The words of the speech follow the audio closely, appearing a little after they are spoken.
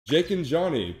Jake and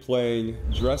Johnny playing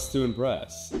Dress to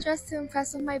Impress. Dress to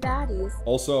impress with my baddies.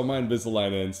 Also, my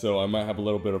Invisalign in, so I might have a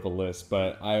little bit of a list,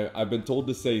 but I've been told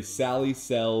to say Sally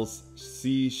sells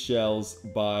seashells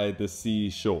by the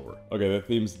seashore. Okay, the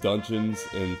theme's dungeons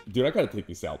and... Dude, I gotta take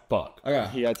these out. Fuck.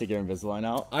 You gotta take your Invisalign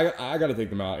out? I gotta take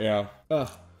them out, yeah. Ugh.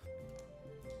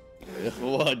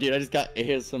 Whoa, dude, I just got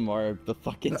ASMR of the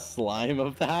fucking slime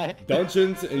of that.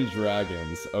 Dungeons and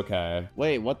Dragons, okay.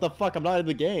 Wait, what the fuck? I'm not in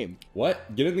the game.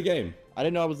 What? Get in the game. I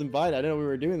didn't know I was invited. I didn't know we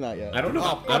were doing that yet. I don't know.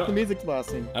 Oh, fuck, the music's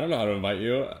blasting. I don't know how to invite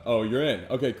you. Oh, you're in.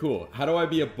 Okay, cool. How do I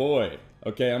be a boy?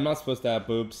 Okay, I'm not supposed to have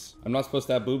boobs. I'm not supposed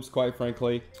to have boobs, quite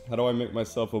frankly. How do I make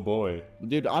myself a boy?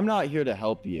 Dude, I'm not here to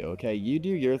help you, okay? You do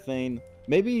your thing.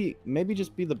 Maybe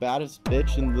just be the baddest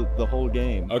bitch in the whole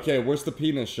game. Okay, where's the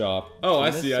penis shop? Oh,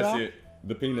 Penis I see shop?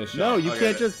 The penis shop. No, you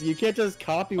Okay. can't just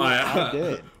copy what I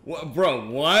did. What, bro,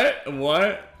 what?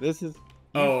 This is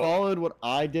you followed what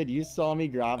I did. You saw me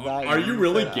grab that. Are you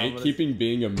really said, gatekeeping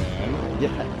being a man?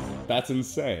 Yes. That's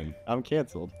insane. I'm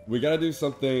canceled. We gotta do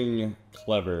something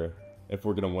clever if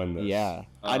we're gonna win this. Yeah.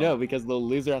 I know, because the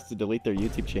loser has to delete their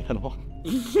YouTube channel.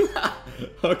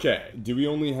 Okay. Do we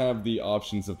only have the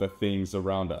options of the things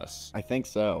around us? I think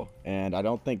so. And I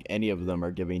don't think any of them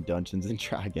are giving Dungeons and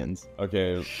Dragons.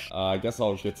 Okay, I guess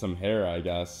I'll get some hair, I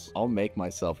guess. I'll make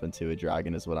myself into a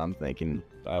dragon is what I'm thinking.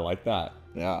 I like that.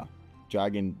 Yeah.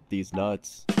 Dragon these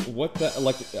nuts. What the,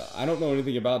 like, I don't know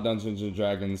anything about Dungeons and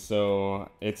Dragons,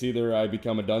 so it's either I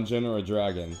become a dungeon or a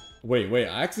dragon. Wait,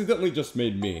 I accidentally just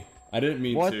made me. I didn't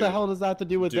mean to. What the hell does that have to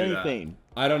do with anything?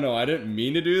 I don't know, I didn't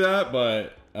mean to do that,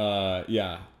 but,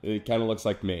 yeah, it kind of looks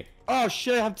like me. Oh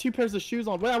shit, I have 2 pairs of shoes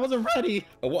on. Wait, I wasn't ready.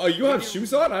 Well, you have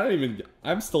shoes on?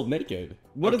 I'm still naked.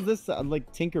 What is this?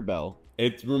 Like Tinkerbell.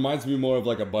 It reminds me more of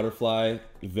like a butterfly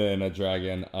than a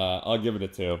dragon. I'll give it a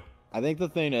 2. I think the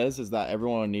thing is that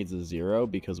everyone needs a 0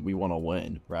 because we want to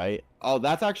win, right? Oh,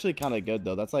 that's actually kind of good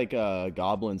though. That's like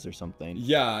goblins or something.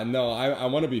 Yeah, no, I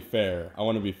want to be fair.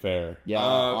 Yeah,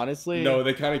 honestly. No,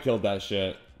 they kind of killed that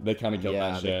shit. That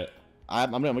shit.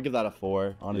 I'm gonna give that a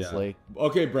 4, honestly. Yeah.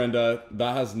 Okay, Brenda,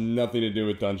 that has nothing to do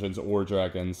with Dungeons or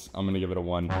Dragons. I'm gonna give it a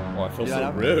 1. Oh, I feel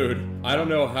so rude. I don't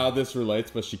know how this relates,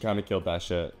 but she kind of killed that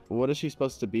shit. What is she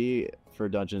supposed to be for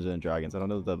Dungeons and Dragons? I don't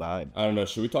know the vibe. I don't know.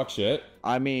 Should we talk shit?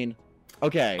 I mean,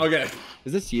 okay. Okay.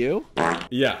 Is this you?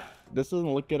 Yeah. This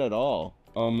doesn't look good at all.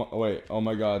 Wait. Oh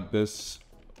my God. This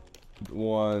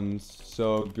one's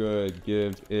so good.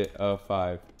 Give it a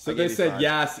 5. So they said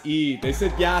yes, eat. They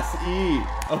said yes, eat.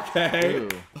 Okay. Ooh.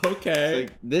 Okay.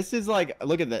 So this is like,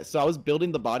 look at this. So I was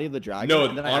building the body of the dragon. No,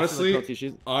 and then honestly, I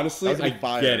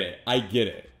get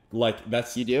it. Like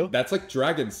that's you do. That's like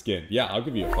dragon skin. Yeah, I'll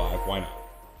give you a 5. Why not?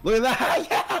 Look at that.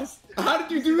 Yes. How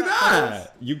did you do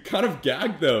that? You kind of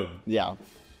gagged them. Yeah.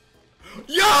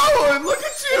 Yo, look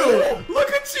at you!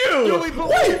 Look at you! Dude, wait,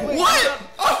 what?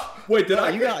 Oh, wait, did I?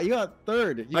 You got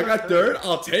third. I got third.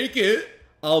 I'll take it.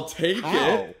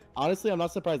 it. Honestly, I'm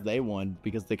not surprised they won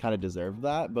because they kind of deserved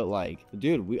that. But like,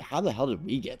 dude, how the hell did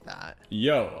we get that?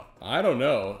 Yo, I don't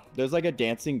know. There's like a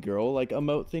dancing girl like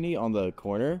emote thingy on the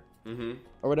corner.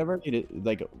 Or whatever,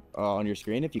 like on your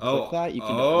screen. If you click that, you can.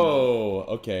 Oh,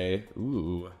 okay.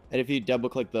 Ooh. And if you double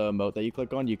click the emote that you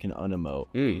click on, you can unemote.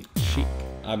 Chic.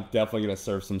 I'm definitely gonna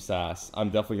serve some sass. I'm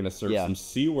definitely gonna serve some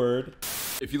C-word.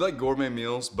 If you like gourmet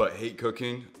meals but hate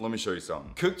cooking, let me show you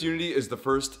something. Cooked Unity is the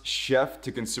first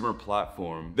chef-to-consumer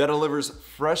platform that delivers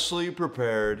freshly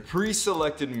prepared,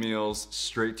 pre-selected meals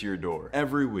straight to your door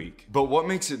every week. But what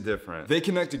makes it different? They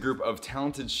connect a group of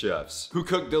talented chefs who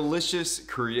cook delicious,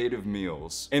 creative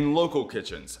meals in local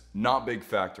kitchens, not big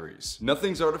factories.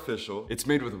 Nothing's artificial. It's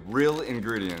made with real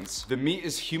ingredients. The meat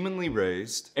is humanly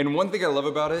raised. And one thing I love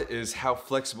about it is how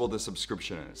flexible the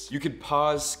subscription is. You could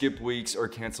pause, skip weeks, or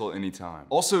cancel anytime.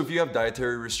 Also, if you have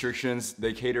dietary restrictions,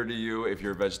 they cater to you. If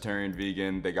you're a vegetarian,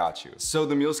 vegan, they got you. So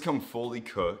the meals come fully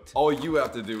cooked. All you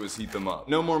have to do is heat them up.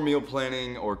 No more meal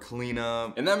planning or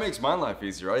cleanup. And that makes my life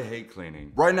easier. I hate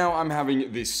cleaning. Right now, I'm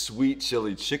having this sweet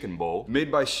chili chicken bowl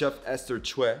made by Chef Esther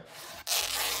Chue.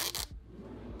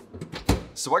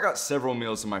 So I got several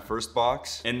meals in my first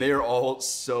box, and they are all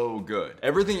so good.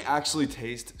 Everything actually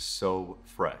tastes so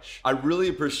fresh. I really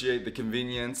appreciate the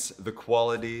convenience, the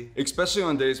quality, especially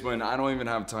on days when I don't even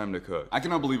have time to cook. I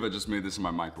cannot believe I just made this in my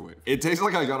microwave. It tastes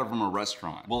like I got it from a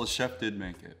restaurant. Well, the chef did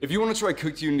make it. If you want to try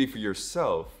Cooked Unity for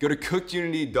yourself, go to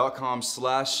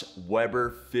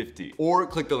cookedunity.com/Weber50 or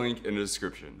click the link in the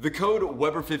description. The code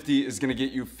Weber50 is gonna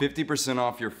get you 50%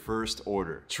 off your first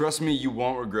order. Trust me, you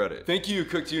won't regret it. Thank you,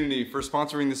 Cooked Unity, for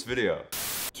sponsoring this video.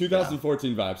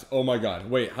 2014 vibes. Oh my god.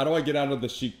 Wait, how do I get out of the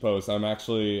chic pose? I'm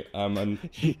actually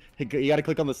You gotta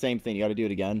click on the same thing. You gotta do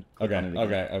it again.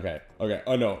 Okay.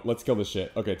 Oh no, let's kill this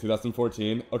shit. Okay,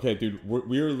 2014. Okay, dude,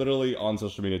 we were literally on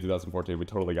social media 2014. We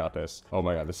totally got this. Oh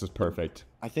my god, this is perfect.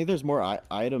 I think there's more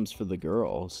items for the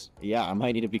girls. Yeah, I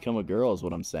might need to become a girl is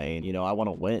what I'm saying. You know, I want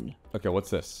to win. Okay,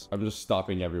 what's this? I'm just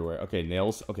stopping everywhere. Okay,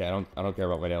 nails. Okay, I don't care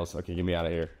about my nails. Okay, get me out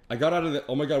of here. I got out of the.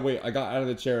 Oh my god, wait! I got out of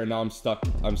the chair and now I'm stuck.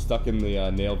 I'm stuck in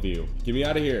the nail view. Get me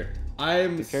out of here. I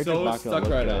am so stuck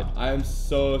right now. I am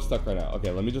so stuck right now.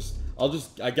 Okay, let me just.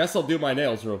 I guess I'll do my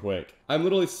nails real quick. I'm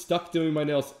literally stuck doing my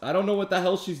nails. I don't know what the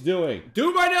hell she's doing.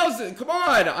 Do my nails! Come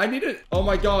on! I need it. Oh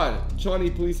my god,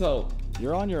 Johnny, please help.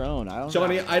 You're on your own.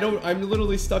 Johnny, I'm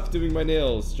literally stuck doing my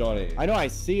nails, Johnny. I know, I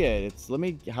see it. Let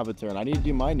me have a turn. I need to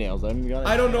do my nails. I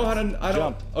don't know how to.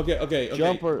 Jump. Okay.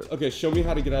 Jump or. Okay, show me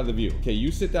how to get out of the view. Okay,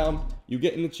 you sit down. You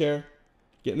get in the chair.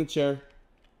 Get in the chair.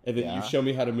 And then you show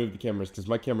me how to move the cameras because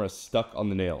my camera is stuck on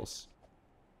the nails.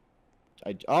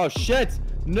 Oh shit!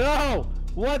 No!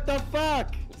 What the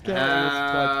fuck?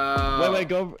 Wait,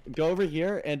 go over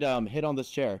here and hit on this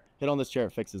chair. Hit on this chair,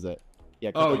 it fixes it.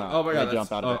 Yeah, oh my god,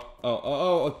 jump out of it.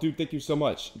 Oh, dude, thank you so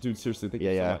much. Dude, seriously, thank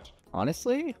you so much.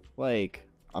 Honestly, like,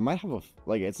 I might have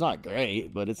it's not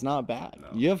great, but it's not bad. No.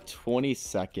 You have 20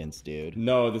 seconds, dude.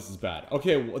 No, this is bad.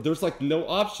 Okay, well, there's like no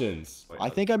options. I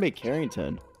think I made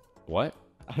Carrington. What?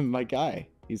 I'm my guy.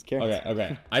 He's Carrington.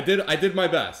 Okay. I did my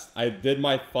best. I did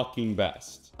my fucking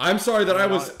best. I'm sorry that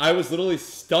I was literally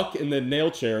stuck in the nail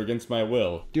chair against my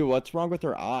will. Dude, what's wrong with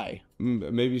her eye?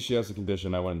 Maybe she has a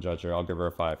condition. I wouldn't judge her. I'll give her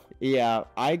a 5. Yeah,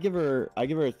 I give her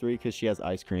a 3 because she has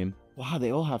ice cream. Wow,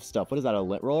 they all have stuff. What is that? A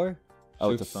lint roller?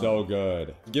 Oh, it's so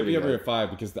good. Give me a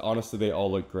 5 because honestly, they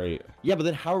all look great. Yeah, but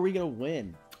then how are we gonna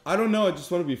win? I don't know. I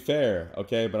just want to be fair,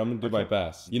 okay? But I'm gonna do my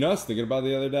best. You know what I was thinking about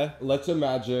the other day? Let's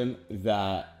imagine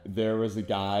that there was a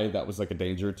guy that was like a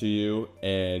danger to you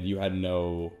and you had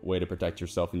no way to protect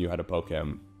yourself and you had to poke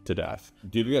him to death.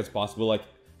 Do you think that's possible? Like,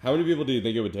 how many people do you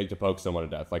think it would take to poke someone to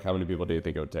death? Like, how many people do you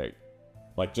think it would take?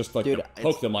 Like, just like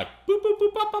poke them like boop, boop,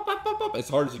 boop, bop, bop, bop, bop, bop, as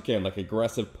hard as you can, like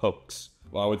aggressive pokes.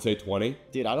 Well, I would say 20.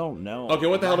 Dude, I don't know. Okay,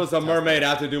 what the hell does a mermaid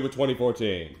have to do with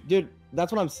 2014? Dude, that's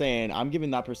what I'm saying. I'm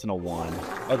giving that person a 1.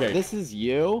 Okay. This is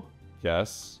you?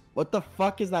 Yes. What the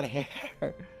fuck is that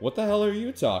hair? What the hell are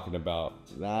you talking about?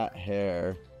 That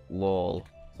hair. Lol.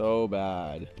 So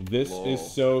bad. This is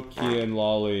so Kian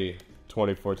Lolly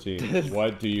 2014.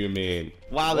 What do you mean?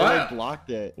 Wow, they like blocked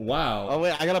it. Wow. Oh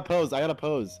wait, I gotta pose.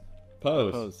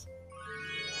 Pose.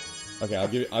 Okay, I'll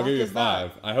give you a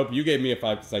 5. I hope you gave me a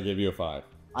 5 because I gave you a 5.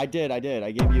 I did. I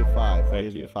gave you a 5.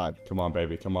 Thank you. 5. Come on,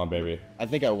 baby. I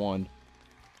think I won.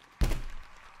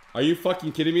 Are you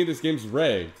fucking kidding me? This game's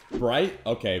rigged. Bright?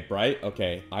 Okay, Bright.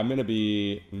 Okay, I'm gonna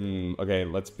be. Okay,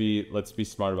 let's be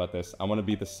smart about this. I want to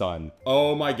be the sun.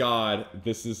 Oh my god,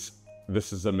 this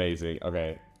is amazing.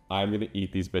 Okay, I'm gonna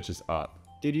eat these bitches up.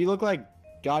 Dude, you look like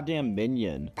goddamn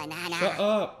Minion. Banana. Shut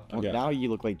up. Well, Okay. now you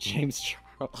look like James Charles.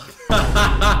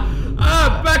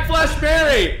 Backflash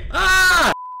Barry!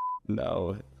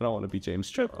 No, I don't want to be James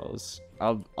Charles.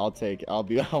 I'll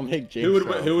make James. Who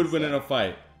would win in a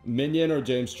fight? Minion or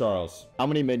James Charles? How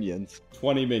many minions?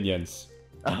 20 minions.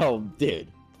 Oh,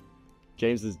 dude.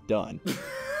 James is done.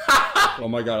 Oh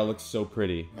my god, I look so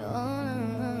pretty.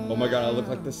 Oh my god, I look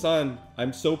like the sun.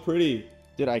 I'm so pretty.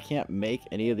 Dude, I can't make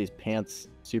any of these pants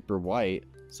super white.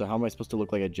 So how am I supposed to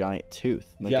look like a giant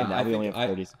tooth? Like, Yeah, now we only have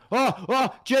 30.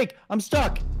 Oh, Jake, I'm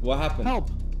stuck. What happened? Help.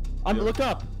 Look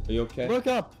up. Are you okay? Look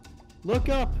up.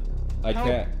 I Help.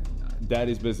 can't.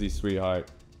 Daddy's busy, sweetheart.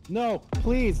 No,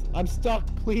 please. I'm stuck,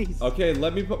 please. Okay,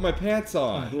 let me put my pants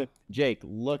on. Jake,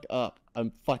 look up.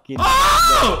 I'm fucking.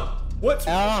 Oh! What?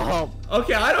 Help.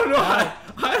 Okay, I don't know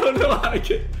how to get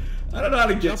you.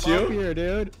 Jump up here,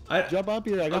 dude. Jump up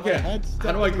here. I got my head stuck.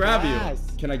 How do I grab you?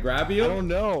 Can I grab you? I don't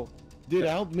know. Dude,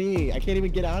 help me. I can't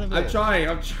even get out of it. I'm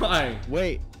trying.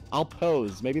 Wait, I'll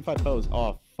pose. Maybe if I pose.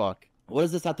 Oh, fuck. What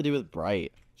does this have to do with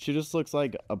Bright? She just looks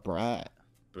like a brat.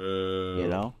 Boo. You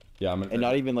know? Yeah, and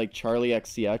not even like Charlie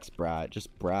XCX brat,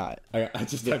 just brat. I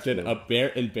just typed in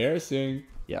embarrassing.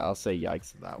 Yeah, I'll say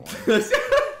yikes to that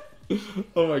one.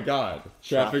 Oh my god.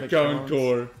 Traffic cone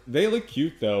core. They look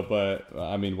cute though, but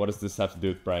I mean, what does this have to do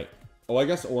with Bright? Oh, I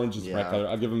guess orange is bright color.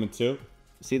 I'll give him a 2.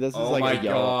 See, this is oh like my a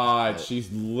yellow. God,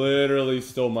 she's literally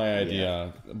stole my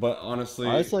idea. Yeah. But honestly,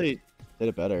 did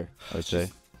it better. I would say.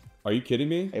 Are you kidding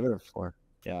me? I gave it a 4.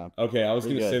 Yeah. Okay, I was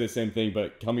gonna say the same thing,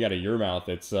 but coming out of your mouth,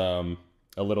 it's a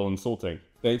little insulting.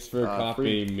 Thanks for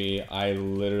copying me. I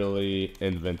literally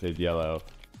invented yellow.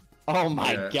 Oh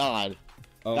my god.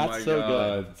 Oh That's my so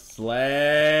god. good.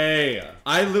 Slay.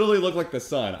 I literally look like the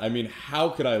sun. I mean, how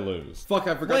could I lose? Fuck,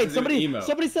 I forgot to do an emo.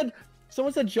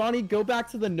 Someone said, Johnny, go back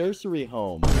to the nursery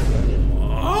home.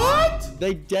 What?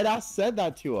 They deadass said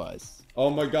that to us. Oh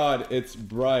my god, it's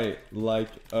bright like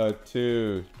a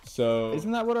tooth. So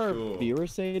isn't that what our cool.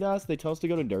 viewers say to us? They tell us to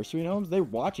go to nursery homes. They're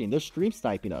watching. They're stream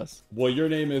sniping us. Well, your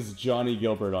name is Johnny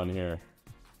Gilbert on here.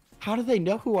 How do they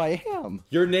know who I am?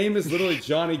 Your name is literally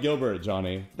Johnny Gilbert,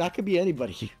 Johnny. That could be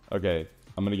anybody. Okay,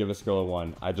 I'm gonna give this girl a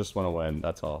 1. I just want to win.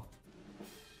 That's all.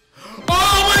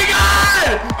 Oh my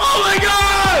god! Oh my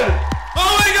god!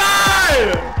 Oh my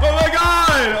god! Oh my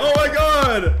god! Oh my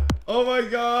god! Oh my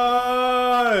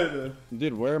god!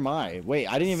 Dude, where am I? Wait,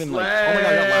 I didn't even Slay! like. Oh my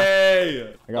god, I got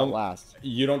last. I got last.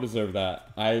 You don't deserve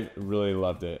that. I really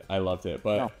loved it. I loved it,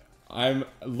 but No.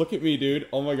 look at me, dude.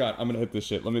 Oh my god, I'm gonna hit this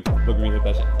shit. Look at me hit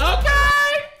that shit.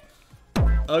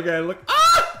 Okay. Okay, look.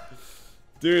 Ah!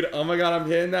 Dude, oh my god, I'm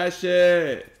hitting that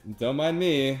shit. Don't mind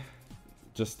me.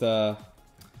 Just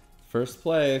first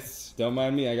place. Don't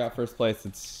mind me. I got first place.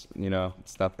 It's, you know,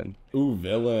 it's nothing. Ooh,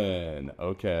 villain.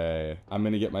 Okay. I'm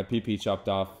gonna get my pee-pee chopped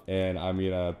off and I'm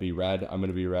gonna be red. I'm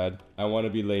gonna be red. I want to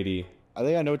be lady. I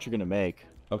think I know what you're gonna make.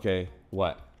 Okay.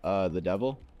 What? The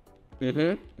devil.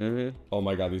 Oh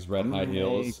my god, these red high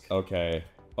heels. Okay.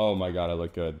 Oh my god, I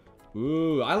look good.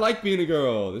 Ooh, I like being a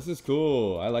girl. This is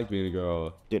cool. I like being a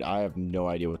girl. Dude, I have no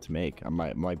idea what to make.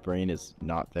 My brain is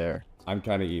not there. I'm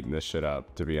kind of eating this shit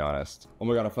up, to be honest. Oh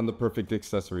my god, I found the perfect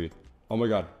accessory. Oh my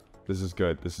god. This is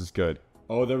good. This is good.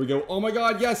 Oh, there we go. Oh my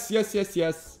god, yes, yes, yes,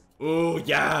 yes. Oh,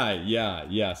 yeah, yeah,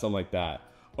 yeah, something like that.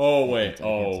 Oh, wait.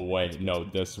 Oh, wait. No,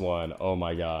 this one. Oh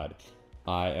my god.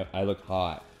 I look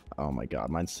hot. Oh my god,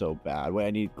 mine's so bad. Wait,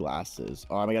 I need glasses.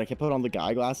 Oh my god, I can't put on the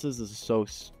guy glasses. This is so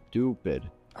stupid.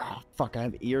 Oh, fuck, I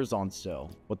have ears on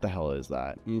still. What the hell is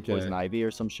that? Okay. Poison ivy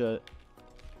or some shit?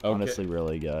 Okay. Honestly,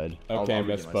 really good. Okay,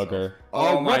 Miss Booger.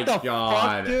 Oh my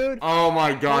god, dude! Oh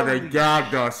my god, they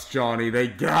gagged us, Johnny. They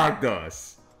gagged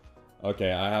us.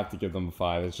 Okay, I have to give them a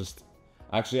 5. It's just,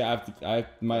 actually,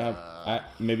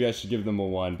 maybe I should give them a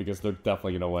 1 because they're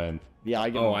definitely gonna win. Yeah, I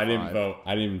give them a 5. I didn't vote.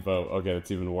 I didn't even vote. Okay, that's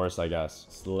even worse, I guess.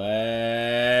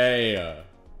 Slay.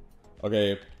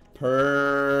 Okay,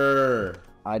 purr.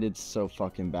 I did so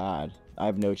fucking bad. I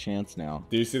have no chance now.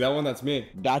 Do you see that one? That's me.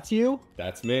 That's you?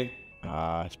 That's me.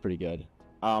 It's pretty good.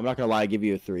 I'm not gonna lie, I give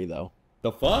you a 3 though.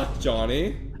 The fuck,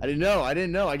 Johnny? I didn't know.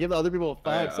 I give the other people a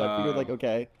 5, so I figured like,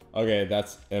 okay. Okay,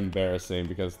 that's embarrassing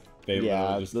because they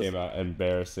literally just came out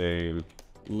embarrassing.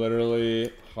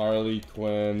 Literally, Harley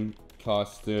Quinn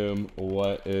costume.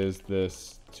 What is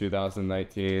this?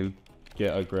 2019.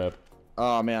 Get a grip.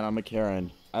 Oh man, I'm a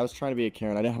Karen. I was trying to be a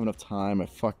Karen. I didn't have enough time. I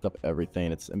fucked up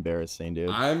everything. It's embarrassing, dude.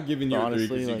 I'm giving you a 3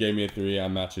 because you gave me a 3.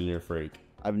 I'm matching your freak.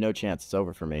 I have no chance. It's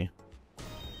over for me.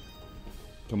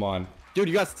 Come on. Dude,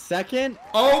 you got second?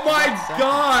 Oh my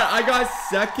god, I got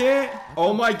second?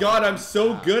 Oh my god, I'm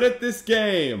so good at this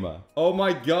game. Oh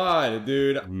my god,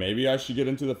 dude. Maybe I should get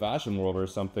into the fashion world or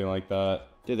something like that.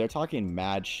 Dude, they're talking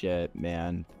mad shit,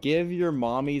 man. Give your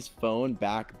mommy's phone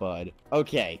back, bud.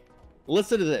 Okay,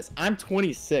 listen to this. I'm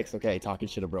 26, okay, talking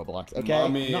shit of Roblox, okay?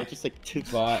 Mommy not just like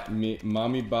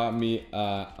mommy bought me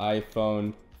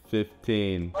iPhone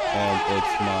 15 and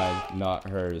it's mine, not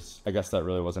hers. I guess that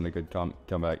really wasn't a good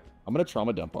comeback. I'm gonna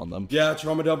trauma dump on them. Yeah,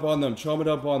 trauma dump on them. Trauma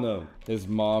dump on them. His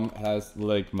mom has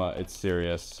ligma. It's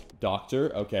serious.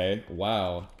 Doctor? Okay.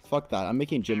 Wow. Fuck that. I'm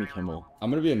making Jimmy Kimmel.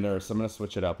 I'm gonna be a nurse. I'm gonna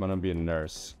switch it up. I'm gonna be a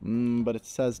nurse. But it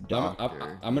says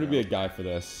doctor. I'm gonna be a guy for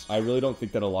this. I really don't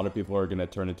think that a lot of people are gonna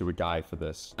turn into a guy for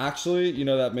this. Actually, you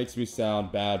know, that makes me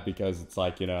sound bad because it's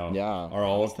like, you know, are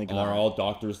all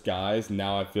doctors guys?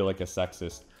 Now I feel like a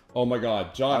sexist. Oh my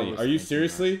god, Johnny, are you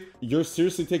seriously? You're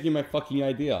seriously taking my fucking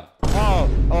idea. Oh,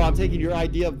 I'm taking your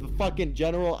idea of the fucking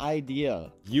general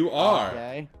idea. You are.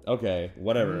 Okay. Okay,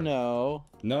 whatever. No.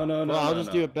 No. Well, I'll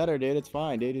just do it better, dude. It's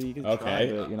fine, dude. You can try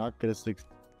it. You're not gonna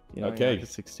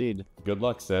succeed. Good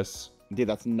luck, sis. Dude,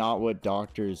 that's not what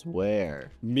doctors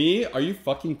wear. Me? Are you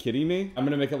fucking kidding me? I'm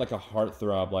gonna make it like a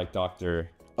heartthrob, like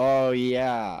doctor. Oh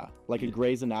yeah, like a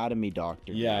Grey's Anatomy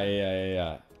doctor.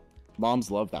 Yeah.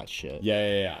 Moms love that shit.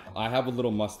 Yeah. I have a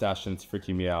little mustache and it's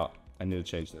freaking me out. I need to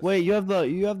change this. Wait, you have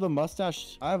the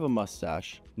mustache? I have a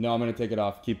mustache. No, I'm gonna take it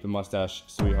off. Keep the mustache,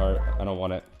 sweetheart. I don't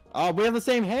want it. Oh, we have the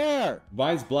same hair.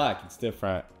 Mine's black. It's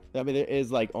different. I mean, there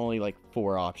is like only like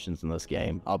 4 options in this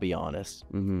game. I'll be honest.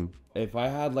 If I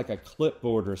had like a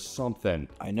clipboard or something.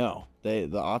 I know. The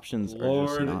options are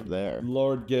just not there.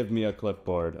 Lord, give me a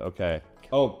clipboard. Okay.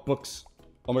 Oh, books.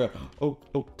 Oh my god.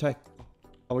 Oh, tie.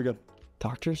 Oh my god.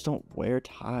 Doctors don't wear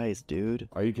ties, dude.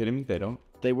 Are you kidding me? They don't?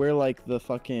 They wear like the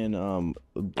fucking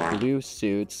blue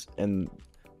suits and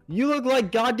You look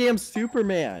like goddamn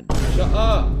Superman. Shut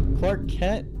up. Clark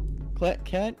Kent?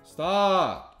 Kent?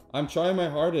 Stop. I'm trying my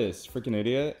hardest, freaking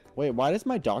idiot. Wait, why does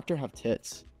my doctor have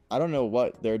tits? I don't know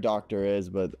what their doctor is,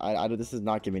 but this is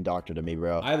not giving doctor to me,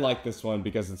 bro. I like this one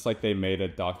because it's like they made a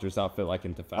doctor's outfit like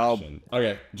into fashion.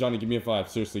 Okay, Johnny, give me a 5.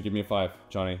 Seriously, give me a 5,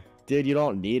 Johnny. Dude, you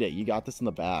don't need it. You got this in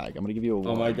the bag. I'm gonna give you a 1.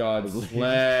 Oh my god,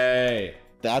 slay.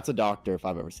 That's a doctor if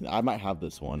I've ever seen it. I might have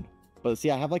this one. But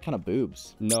see, I have like kind of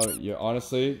boobs. No, you're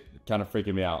honestly kind of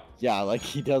freaking me out. Yeah, like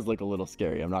he does look a little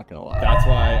scary. I'm not gonna lie. That's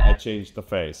why I changed the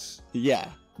face. Yeah,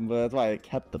 but that's why I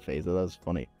kept the face. That was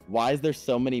funny. Why is there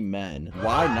so many men?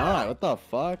 Why not? What the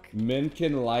fuck? Men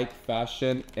can like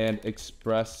fashion and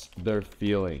express their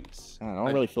feelings. I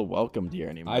don't really feel welcomed here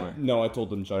anymore. No, I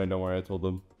told them, Johnny. Don't worry, I told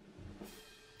them.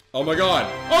 Oh my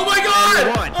god! Oh my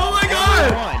god! Oh my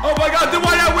god! Oh my god! Then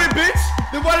why did I win,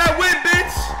 bitch? Then why did I win,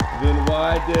 bitch? Then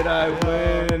why did I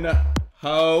win?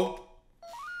 Ho?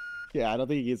 Yeah, I don't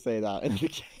think you can say that.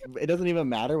 It doesn't even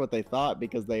matter what they thought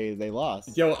because they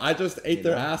lost. Yo, I just ate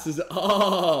their asses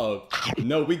up.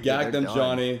 No, we gagged them,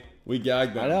 Johnny. We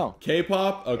gagged them. I know.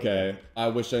 K-pop? Okay. I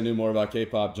wish I knew more about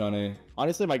K-pop, Johnny.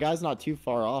 Honestly, my guy's not too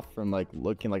far off from like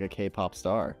looking like a K-pop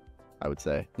star, I would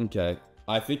say. Okay.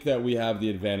 I think that we have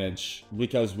the advantage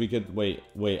because we could wait.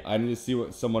 I need to see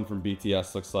what someone from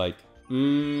BTS looks like.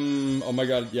 Oh my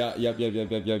god. Yeah, yep.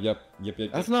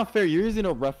 That's not fair. You're using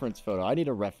a reference photo. I need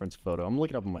a reference photo. I'm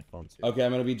looking up on my phone too. Okay,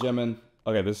 I'm gonna be Jimin.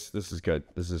 Okay, this is good.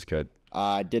 This is good.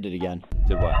 I did it again.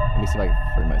 Did what? Let me see if I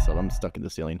can free myself. I'm stuck in the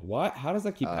ceiling. What? How does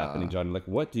that keep happening, Johnny? Like,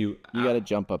 what do you... You gotta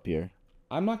jump up here.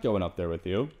 I'm not going up there with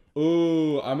you.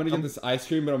 Ooh, I'm gonna get this ice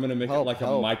cream, but I'm gonna make it like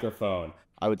a microphone.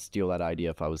 I would steal that idea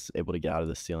if I was able to get out of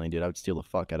the ceiling, dude. I would steal the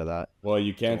fuck out of that. Well,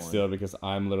 you can't steal because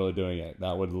I'm literally doing it.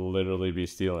 That would literally be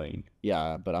stealing.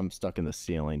 Yeah, but I'm stuck in the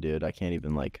ceiling, dude. I can't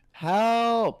even, like...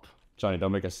 Help! Johnny,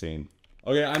 don't make a scene.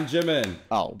 Okay, I'm Jimin.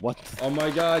 Oh, what? Oh my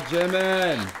god,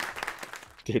 Jimin!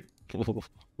 Dude.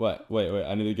 What? Wait.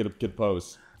 I need to get a good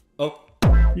pose. Oh.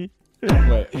 Wait.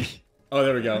 Oh,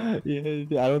 there we go.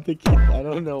 Yeah, I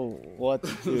don't know what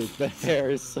to do. The hair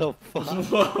is so fun.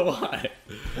 What?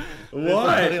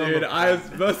 What, dude? I was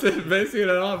supposed to be basing it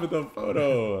off with the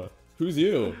photo. Who's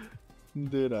you?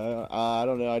 Dude, I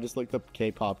don't know. I just looked up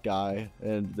K-pop guy,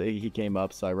 and he came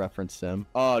up, so I referenced him.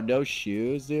 Oh, no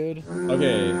shoes, dude.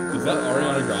 Okay, is that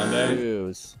Ariana Grande?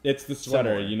 Shoes. It's the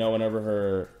sweater. You know, whenever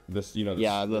her the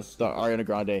yeah, the Ariana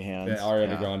Grande hands. The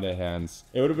Ariana Grande hands.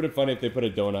 It would have been funny if they put a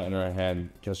donut in her hand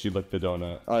because she licked the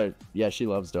donut. Oh, yeah, she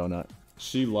loves donut.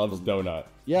 She loves donut.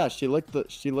 Yeah, she licked the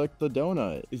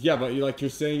donut. Yeah, but you're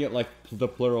saying it like the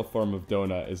plural form of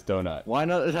donut is donut. Why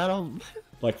not? I don't.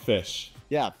 Like fish.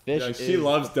 Yeah, fish. Yeah, she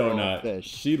loves donut. Fish.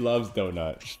 She loves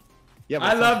donut. Yeah,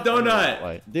 I love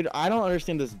donut. Dude, I don't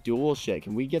understand this dual shit.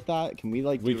 Can we get that? Can we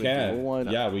like do a dual one?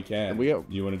 Yeah, we can.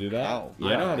 You want to do that? How? Yeah,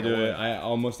 I know how to do it. I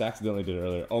almost accidentally did it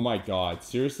earlier. Oh my god,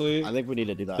 seriously? I think we need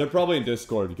to do that. They're probably in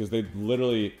Discord because they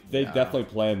definitely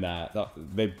planned that.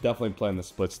 They definitely planned the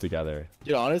splits together.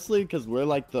 Dude, honestly, because we're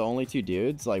like the only 2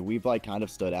 dudes, like we've like kind of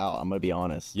stood out. I'm gonna be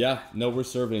honest. Yeah, no, we're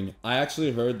serving. I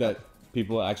actually heard that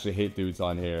people actually hate dudes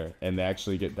on here and they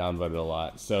actually get downvoted a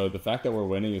lot. So the fact that we're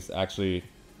winning is actually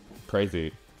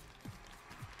crazy.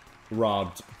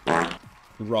 Robbed.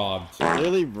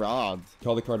 Really robbed.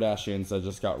 Call the Kardashians. I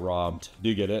just got robbed. Do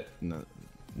you get it? No,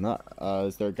 not.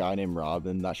 Is there a guy named Rob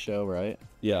in that show, right?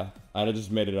 Yeah, I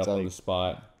just made it up on the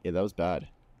spot. Yeah, that was bad.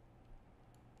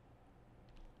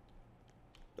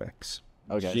 Thanks.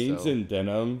 Okay. Jeans and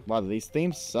denim. Wow, these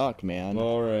themes suck, man.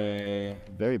 Boring.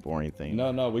 Very boring theme.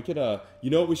 No, we could. You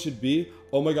know what we should be?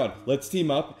 Oh my God, let's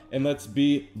team up and let's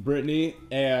be Brittany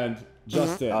and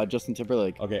Justin. Justin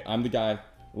Timberlake. Okay, I'm the guy.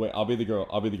 Wait, I'll be the girl.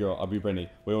 I'll be Brittany.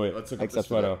 Wait. Let's look at this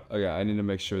photo. Okay, I need to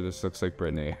make sure this looks like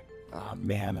Brittany. Oh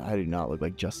man, I do not look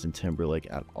like Justin Timberlake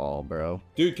at all, bro.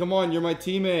 Dude, come on, you're my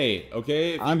teammate,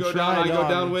 okay? If you go down, I go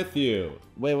down with you.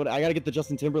 Wait, what? I gotta get the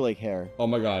Justin Timberlake hair. Oh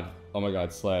my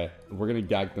god, slay. We're gonna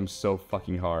gag them so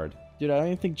fucking hard. Dude, I don't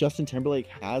even think Justin Timberlake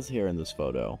has hair in this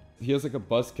photo. He has like a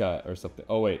buzz cut or something.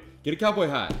 Oh wait, get a cowboy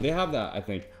hat. They have that, I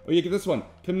think. Oh yeah, get this one.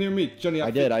 Come near me, Johnny.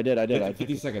 I did.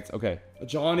 50 seconds. Okay,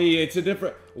 Johnny, it's a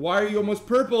different. Why are you almost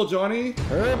purple, Johnny?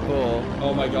 Purple.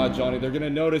 Oh my God, Johnny, they're gonna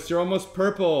notice. You're almost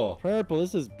purple. Purple.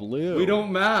 This is blue. We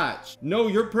don't match. No,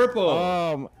 you're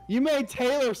purple. You made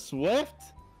Taylor Swift.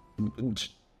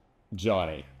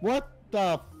 Johnny. What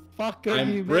the fuck are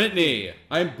you? I'm Brittany.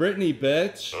 I'm Brittany,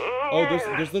 bitch. Oh,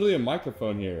 there's literally a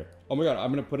microphone here. Oh my God, I'm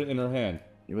gonna put it in her hand.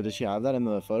 But does she have that in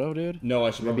the photo, dude? No,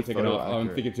 I should probably take it off.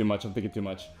 I'm thinking too much.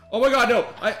 Oh my God, no!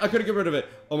 I couldn't get rid of it.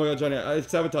 Oh my God, Johnny, I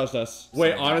sabotaged us.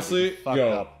 Wait, honestly,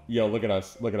 yo, look at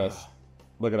us. Look at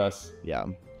us. Yeah.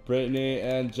 Brittany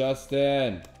and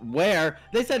Justin. Where?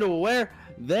 They said where?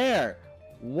 There.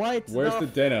 What? Where's the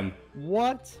denim?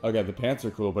 What? Okay, the pants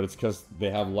are cool, but it's because they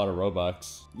have a lot of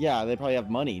Robux. Yeah, they probably have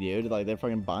money, dude. Like, they're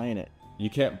fucking buying it. You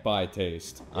can't buy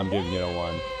taste. I'm giving it a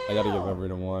 1. I gotta give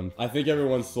everyone a 1. I think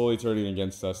everyone's slowly turning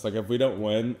against us. Like, if we don't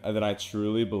win, then I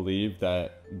truly believe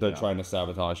that they're trying to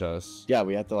sabotage us. Yeah,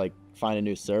 we have to, like, find a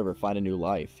new server, find a new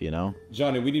life, you know?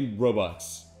 Johnny, we need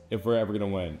Robux if we're ever gonna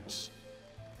win.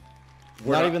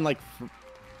 Not even, like,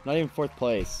 not even 4th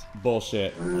place.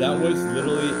 Bullshit. That was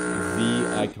literally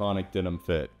the iconic denim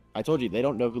fit. I told you, they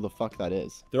don't know who the fuck that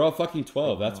is. They're all fucking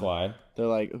 12, that's why. They're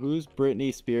like, who's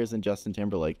Britney Spears and Justin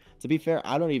Timberlake? To be fair,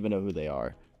 I don't even know who they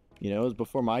are. You know, it was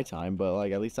before my time, but,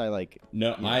 like, at least I, like...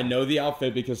 No, you know. I know the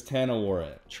outfit because Tana wore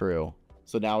it. True.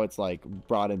 So now it's, like,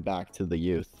 broadened back to the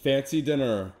youth. Fancy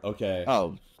dinner. Okay.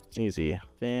 Oh, easy.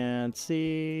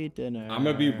 Fancy dinner. I'm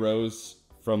gonna be Rose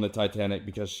from the Titanic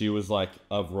because she was, like,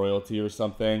 of royalty or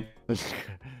something.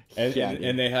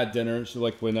 And they had dinner. So,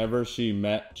 like, whenever she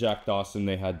met Jack Dawson,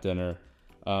 they had dinner.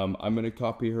 I'm gonna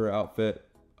copy her outfit.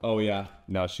 Oh yeah,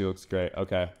 no, she looks great.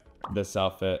 Okay, this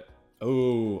outfit.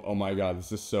 Oh my god,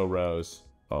 this is so Rose.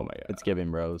 Oh my god, it's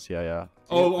giving Rose. Yeah.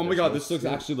 Oh my god, this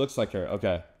actually looks like her.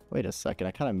 Okay. Wait a second,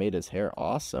 I kind of made his hair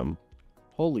awesome.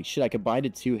 Holy shit, I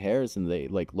combined 2 hairs and they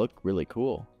like look really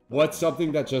cool. What's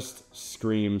something that just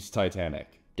screams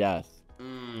Titanic? Death.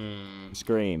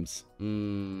 Screams.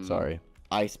 Sorry.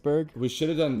 Iceberg? We should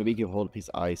have done... Maybe you could hold a piece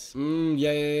of ice.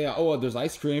 Yeah. Oh, there's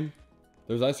ice cream.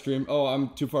 There's ice cream. Oh, I'm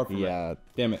too far from it.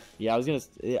 Damn it. Yeah, I was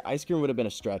gonna... Ice cream would have been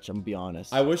a stretch, I'm gonna be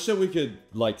honest. I wish that we could,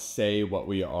 like, say what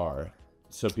we are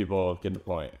so people get the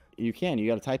point. You can. You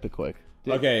gotta type it quick.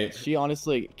 Dude, okay. She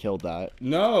honestly killed that.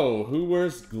 No, who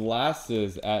wears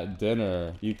glasses at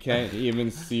dinner? You can't even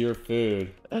see your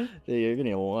food. Dude, you're gonna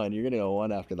get 1. You're gonna get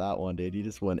 1 after that one, dude. You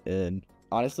just went in.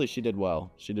 Honestly, she did well.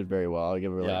 She did very well. I'll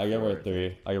give her like I give her a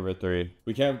 3. I give her a 3.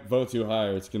 We can't vote too high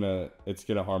or it's gonna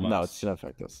harm us. No, it's gonna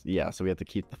affect us. Yeah, so we have to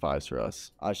keep the 5s for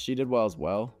us. She did well as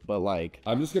well, but like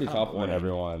I'm just gonna compliment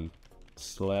everyone.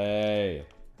 Slay.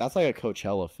 That's like a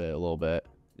Coachella fit a little bit.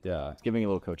 Yeah. It's giving a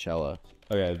little Coachella.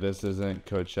 Okay, this isn't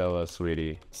Coachella,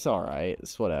 sweetie. It's alright.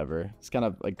 It's whatever. It's kind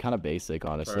of basic,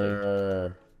 honestly.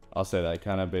 I'll say that.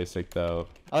 Kind of basic though.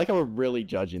 I like how we're really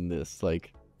judging this.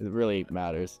 Like, it really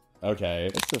matters. Okay.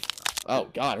 Oh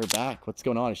god, her back. What's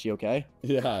going on? Is she okay?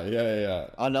 Yeah.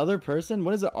 Another person?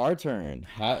 When is it our turn?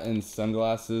 Hat and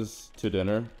sunglasses to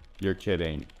dinner? You're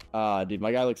kidding. Dude,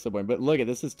 my guy looks so boring. But look,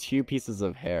 this is 2 pieces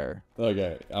of hair.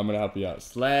 Okay, I'm gonna help you out.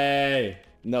 Slay!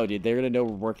 No, dude, they're gonna know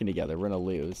we're working together. We're gonna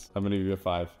lose. I'm gonna give you a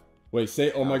 5. Wait,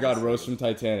 say, oh my god, Rose from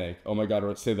Titanic. Oh my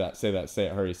god, say that. Say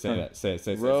it, hurry, say that. Say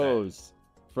it. Rose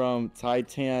from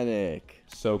Titanic.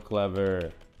 So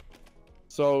clever.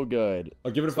 So good. Oh,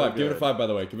 give it a 5. Give it a 5, by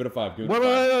the way. Give it a 5. Give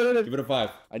it a 5.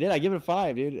 I did. I give it a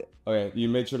 5, dude. Okay, you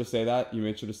made sure to say that. You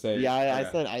made sure to say. Yeah,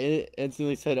 okay. I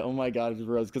instantly said, "Oh my god, it's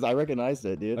Rose," because I recognized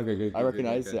it, dude. Okay, good. I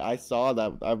recognized it. I saw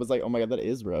that. I was like, "Oh my god, that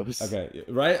is Rose." Okay,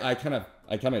 right? I kind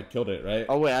of killed it, right?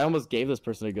 Oh wait, I almost gave this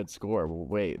person a good score.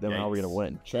 Wait, then how are we gonna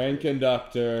win? Train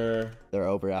conductor. They're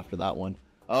over after that one.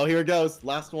 Oh, here it goes.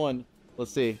 Last one.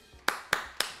 Let's see.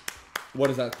 What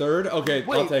is that? 3rd? Okay,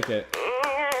 wait. I'll take it.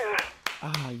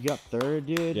 You got 3rd,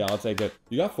 dude? Yeah, I'll take it.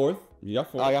 You got 4th? You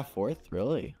got 4th? Oh, I got 4th?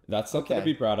 Really? That's something to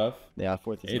be proud of. Yeah,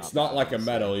 4th is It's not like a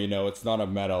medal, you know. It's not a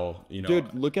medal, you know.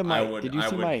 Dude, look at my... Did you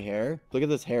see my hair? Look at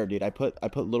this hair, dude. I put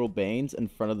little bangs in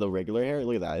front of the regular hair.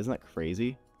 Look at that. Isn't that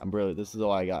crazy? This is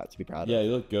all I got to be proud of. Yeah,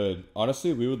 you look good.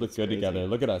 Honestly, we would look good together.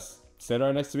 Look at us. Stand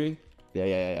right next to me.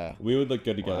 Yeah. We would look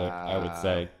good together, wow. I would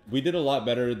say. We did a lot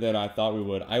better than I thought we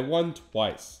would. I won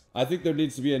twice. I think there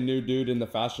needs to be a new dude in the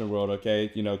fashion world, okay?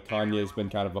 You know, Kanye's been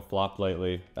kind of a flop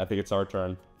lately. I think it's our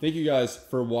turn. Thank you guys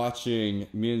for watching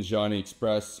me and Johnny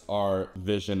express our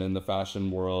vision in the fashion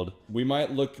world. We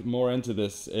might look more into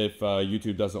this if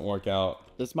YouTube doesn't work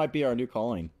out. This might be our new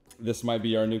calling. This might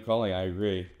be our new calling, I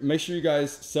agree. Make sure you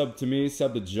guys sub to me,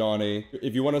 sub to Johnny.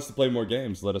 If you want us to play more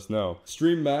games, let us know.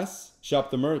 Stream mess,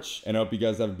 shop the merch, and I hope you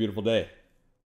guys have a beautiful day.